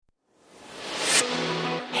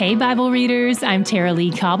Hey, Bible readers, I'm Tara Lee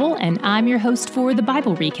Cobble, and I'm your host for the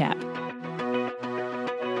Bible Recap.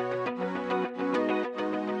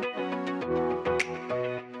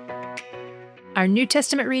 Our New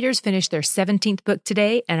Testament readers finished their 17th book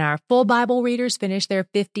today, and our full Bible readers finished their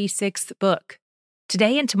 56th book.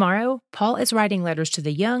 Today and tomorrow, Paul is writing letters to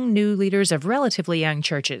the young, new leaders of relatively young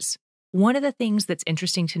churches. One of the things that's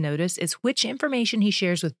interesting to notice is which information he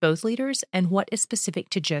shares with both leaders and what is specific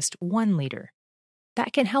to just one leader.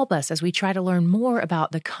 That can help us as we try to learn more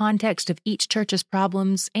about the context of each church's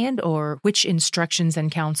problems and/or which instructions and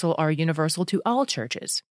counsel are universal to all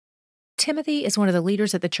churches. Timothy is one of the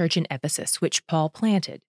leaders at the church in Ephesus, which Paul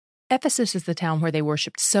planted. Ephesus is the town where they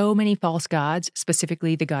worshipped so many false gods,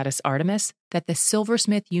 specifically the goddess Artemis, that the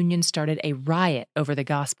Silversmith Union started a riot over the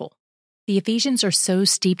gospel. The Ephesians are so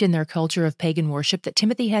steeped in their culture of pagan worship that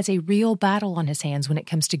Timothy has a real battle on his hands when it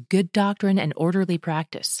comes to good doctrine and orderly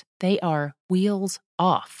practice. They are wheels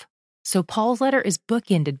off. So Paul's letter is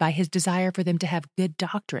bookended by his desire for them to have good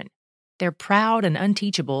doctrine. They're proud and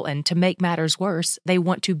unteachable, and to make matters worse, they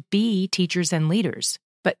want to be teachers and leaders.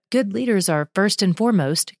 But good leaders are first and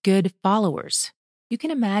foremost good followers. You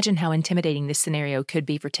can imagine how intimidating this scenario could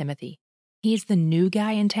be for Timothy. He's the new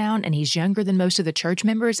guy in town, and he's younger than most of the church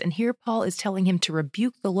members, and here Paul is telling him to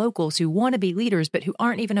rebuke the locals who want to be leaders but who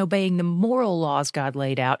aren't even obeying the moral laws God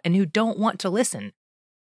laid out and who don't want to listen.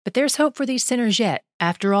 But there's hope for these sinners yet.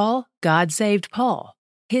 After all, God saved Paul.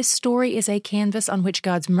 His story is a canvas on which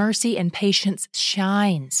God's mercy and patience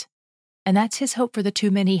shines. And that's his hope for the two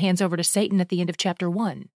men he hands over to Satan at the end of chapter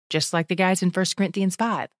 1, just like the guys in 1 Corinthians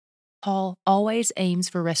 5. Paul always aims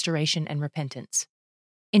for restoration and repentance.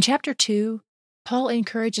 In chapter 2, Paul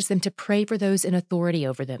encourages them to pray for those in authority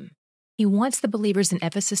over them. He wants the believers in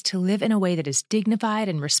Ephesus to live in a way that is dignified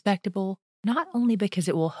and respectable, not only because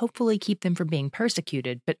it will hopefully keep them from being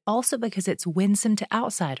persecuted, but also because it's winsome to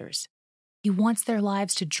outsiders. He wants their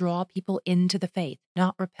lives to draw people into the faith,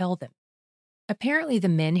 not repel them. Apparently, the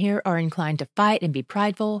men here are inclined to fight and be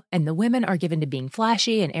prideful, and the women are given to being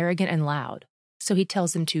flashy and arrogant and loud. So he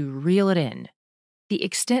tells them to reel it in. The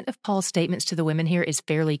extent of Paul's statements to the women here is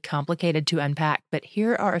fairly complicated to unpack, but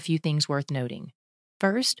here are a few things worth noting.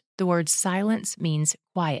 First, the word silence means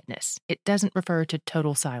quietness. It doesn't refer to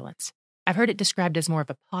total silence. I've heard it described as more of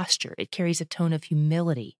a posture. It carries a tone of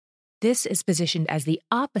humility. This is positioned as the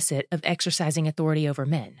opposite of exercising authority over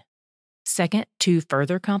men. Second, to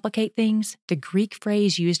further complicate things, the Greek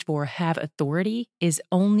phrase used for have authority is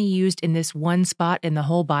only used in this one spot in the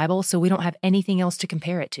whole Bible, so we don't have anything else to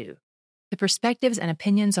compare it to. The perspectives and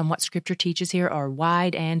opinions on what Scripture teaches here are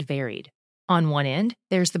wide and varied. On one end,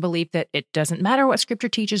 there's the belief that it doesn't matter what Scripture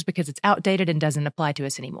teaches because it's outdated and doesn't apply to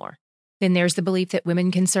us anymore. Then there's the belief that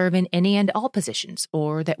women can serve in any and all positions,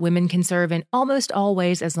 or that women can serve in almost all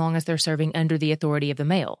ways as long as they're serving under the authority of the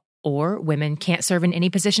male, or women can't serve in any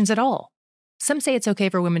positions at all. Some say it's okay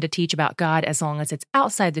for women to teach about God as long as it's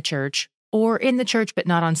outside the church, or in the church but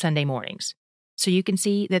not on Sunday mornings. So you can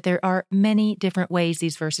see that there are many different ways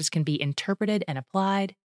these verses can be interpreted and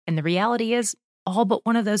applied, and the reality is, all but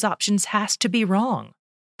one of those options has to be wrong.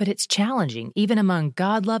 But it's challenging, even among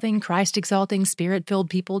God-loving, Christ-exalting, Spirit-filled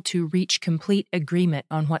people, to reach complete agreement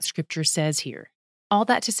on what Scripture says here. All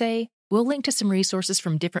that to say, we'll link to some resources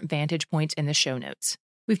from different vantage points in the show notes.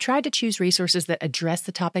 We've tried to choose resources that address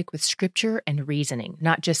the topic with Scripture and reasoning,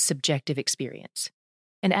 not just subjective experience.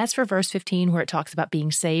 And as for verse 15, where it talks about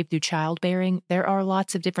being saved through childbearing, there are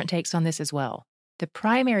lots of different takes on this as well. The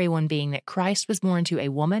primary one being that Christ was born to a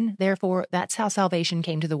woman, therefore that's how salvation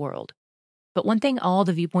came to the world. But one thing all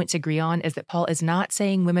the viewpoints agree on is that Paul is not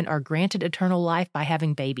saying women are granted eternal life by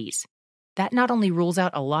having babies. That not only rules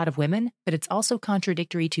out a lot of women, but it's also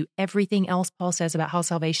contradictory to everything else Paul says about how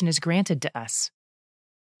salvation is granted to us.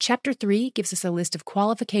 Chapter 3 gives us a list of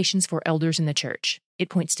qualifications for elders in the church. It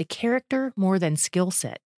points to character more than skill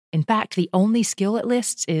set. In fact, the only skill it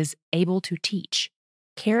lists is able to teach.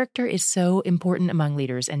 Character is so important among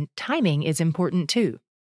leaders, and timing is important too.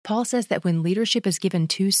 Paul says that when leadership is given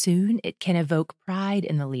too soon, it can evoke pride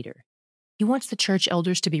in the leader. He wants the church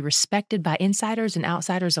elders to be respected by insiders and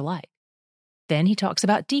outsiders alike. Then he talks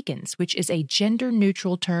about deacons, which is a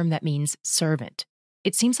gender-neutral term that means servant.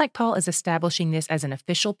 It seems like Paul is establishing this as an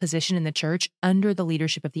official position in the church under the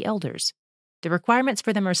leadership of the elders. The requirements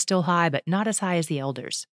for them are still high, but not as high as the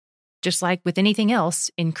elders. Just like with anything else,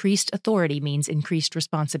 increased authority means increased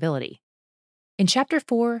responsibility. In chapter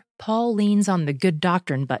 4, Paul leans on the good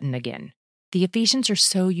doctrine button again. The Ephesians are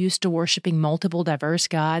so used to worshiping multiple diverse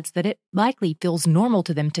gods that it likely feels normal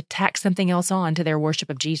to them to tack something else on to their worship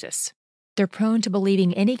of Jesus. They're prone to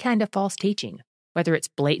believing any kind of false teaching. whether it's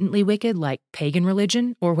blatantly wicked like pagan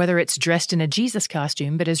religion, or whether it's dressed in a Jesus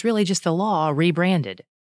costume but is really just the law rebranded.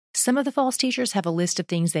 Some of the false teachers have a list of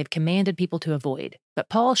things they've commanded people to avoid, but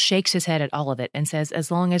Paul shakes his head at all of it and says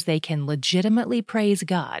as long as they can legitimately praise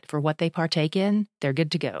God for what they partake in, they're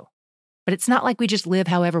good to go. But it's not like we just live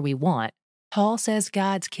however we want. Paul says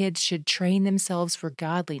God's kids should train themselves for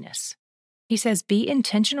godliness. He says be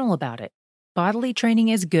intentional about it. Bodily training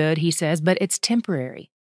is good, he says, but it's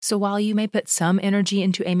temporary. So while you may put some energy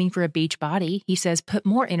into aiming for a beach body, he says put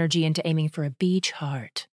more energy into aiming for a beach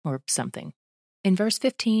heart or something. In verse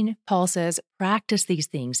 15, Paul says, practice these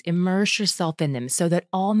things, immerse yourself in them so that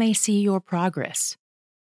all may see your progress.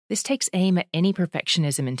 This takes aim at any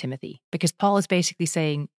perfectionism in Timothy, because Paul is basically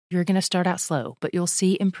saying, you're going to start out slow, but you'll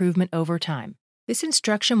see improvement over time. This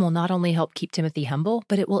instruction will not only help keep Timothy humble,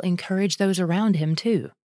 but it will encourage those around him too.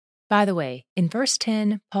 By the way, in verse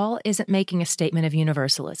 10, Paul isn't making a statement of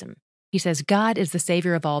universalism. He says God is the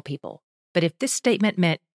Savior of all people. But if this statement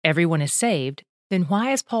meant everyone is saved, then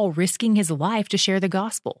why is Paul risking his life to share the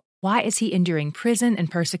gospel? Why is he enduring prison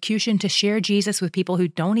and persecution to share Jesus with people who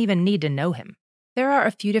don't even need to know him? There are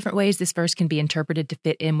a few different ways this verse can be interpreted to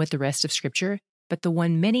fit in with the rest of Scripture, but the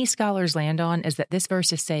one many scholars land on is that this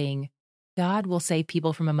verse is saying, God will save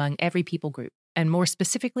people from among every people group, and more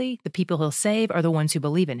specifically, the people he'll save are the ones who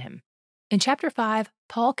believe in him. In chapter 5,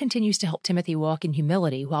 Paul continues to help Timothy walk in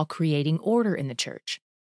humility while creating order in the church.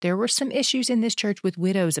 There were some issues in this church with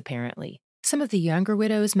widows, apparently. Some of the younger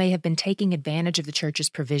widows may have been taking advantage of the church's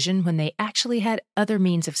provision when they actually had other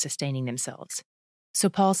means of sustaining themselves. So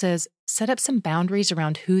Paul says, set up some boundaries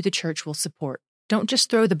around who the church will support. Don't just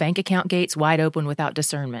throw the bank account gates wide open without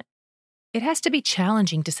discernment. It has to be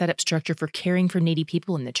challenging to set up structure for caring for needy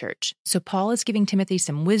people in the church. So Paul is giving Timothy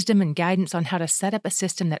some wisdom and guidance on how to set up a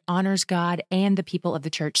system that honors God and the people of the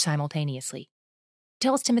church simultaneously. He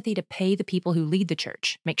tells Timothy to pay the people who lead the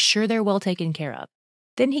church, make sure they're well taken care of.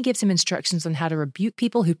 Then he gives him instructions on how to rebuke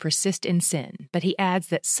people who persist in sin, but he adds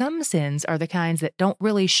that some sins are the kinds that don't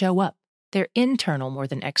really show up. They're internal more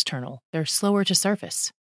than external. They're slower to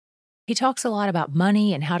surface. He talks a lot about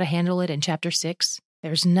money and how to handle it in chapter 6.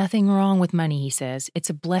 There's nothing wrong with money, he says. It's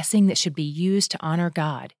a blessing that should be used to honor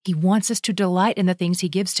God. He wants us to delight in the things he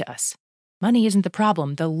gives to us. Money isn't the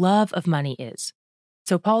problem. The love of money is.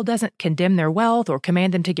 So Paul doesn't condemn their wealth or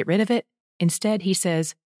command them to get rid of it. Instead, he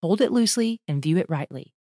says, hold it loosely and view it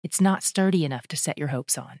rightly. It's not sturdy enough to set your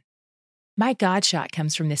hopes on. My God shot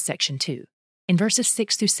comes from this section too. In verses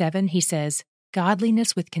 6 through 7, he says,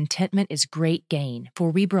 godliness with contentment is great gain, for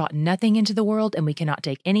we brought nothing into the world and we cannot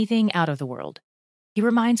take anything out of the world. He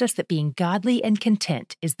reminds us that being godly and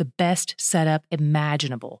content is the best setup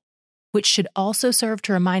imaginable, which should also serve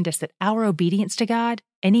to remind us that our obedience to God,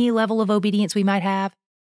 any level of obedience we might have,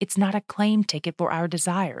 it's not a claim ticket for our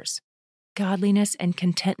desires. Godliness and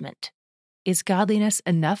contentment. Is godliness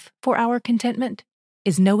enough for our contentment?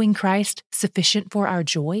 Is knowing Christ sufficient for our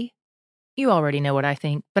joy? You already know what I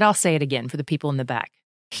think, but I'll say it again for the people in the back.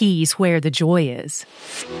 He's where the joy is.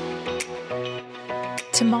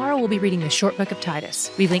 Tomorrow we'll be reading the short book of Titus.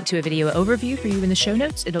 We've linked to a video overview for you in the show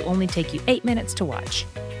notes. It'll only take you 8 minutes to watch.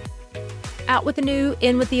 Out with the New,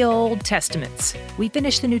 in with the Old Testaments. We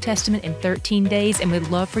finished the New Testament in 13 days, and we'd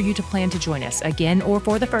love for you to plan to join us, again or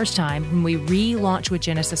for the first time, when we relaunch with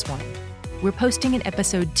Genesis 1. We're posting an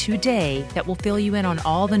episode today that will fill you in on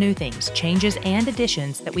all the new things, changes, and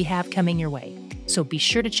additions that we have coming your way. So be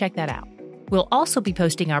sure to check that out. We'll also be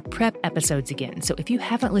posting our prep episodes again, so if you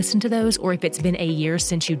haven't listened to those or if it's been a year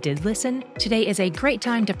since you did listen, today is a great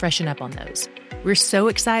time to freshen up on those. We're so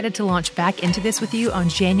excited to launch back into this with you on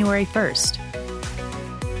January 1st.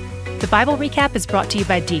 The Bible Recap is brought to you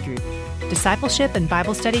by D Group, discipleship and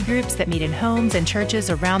Bible study groups that meet in homes and churches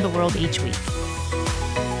around the world each week.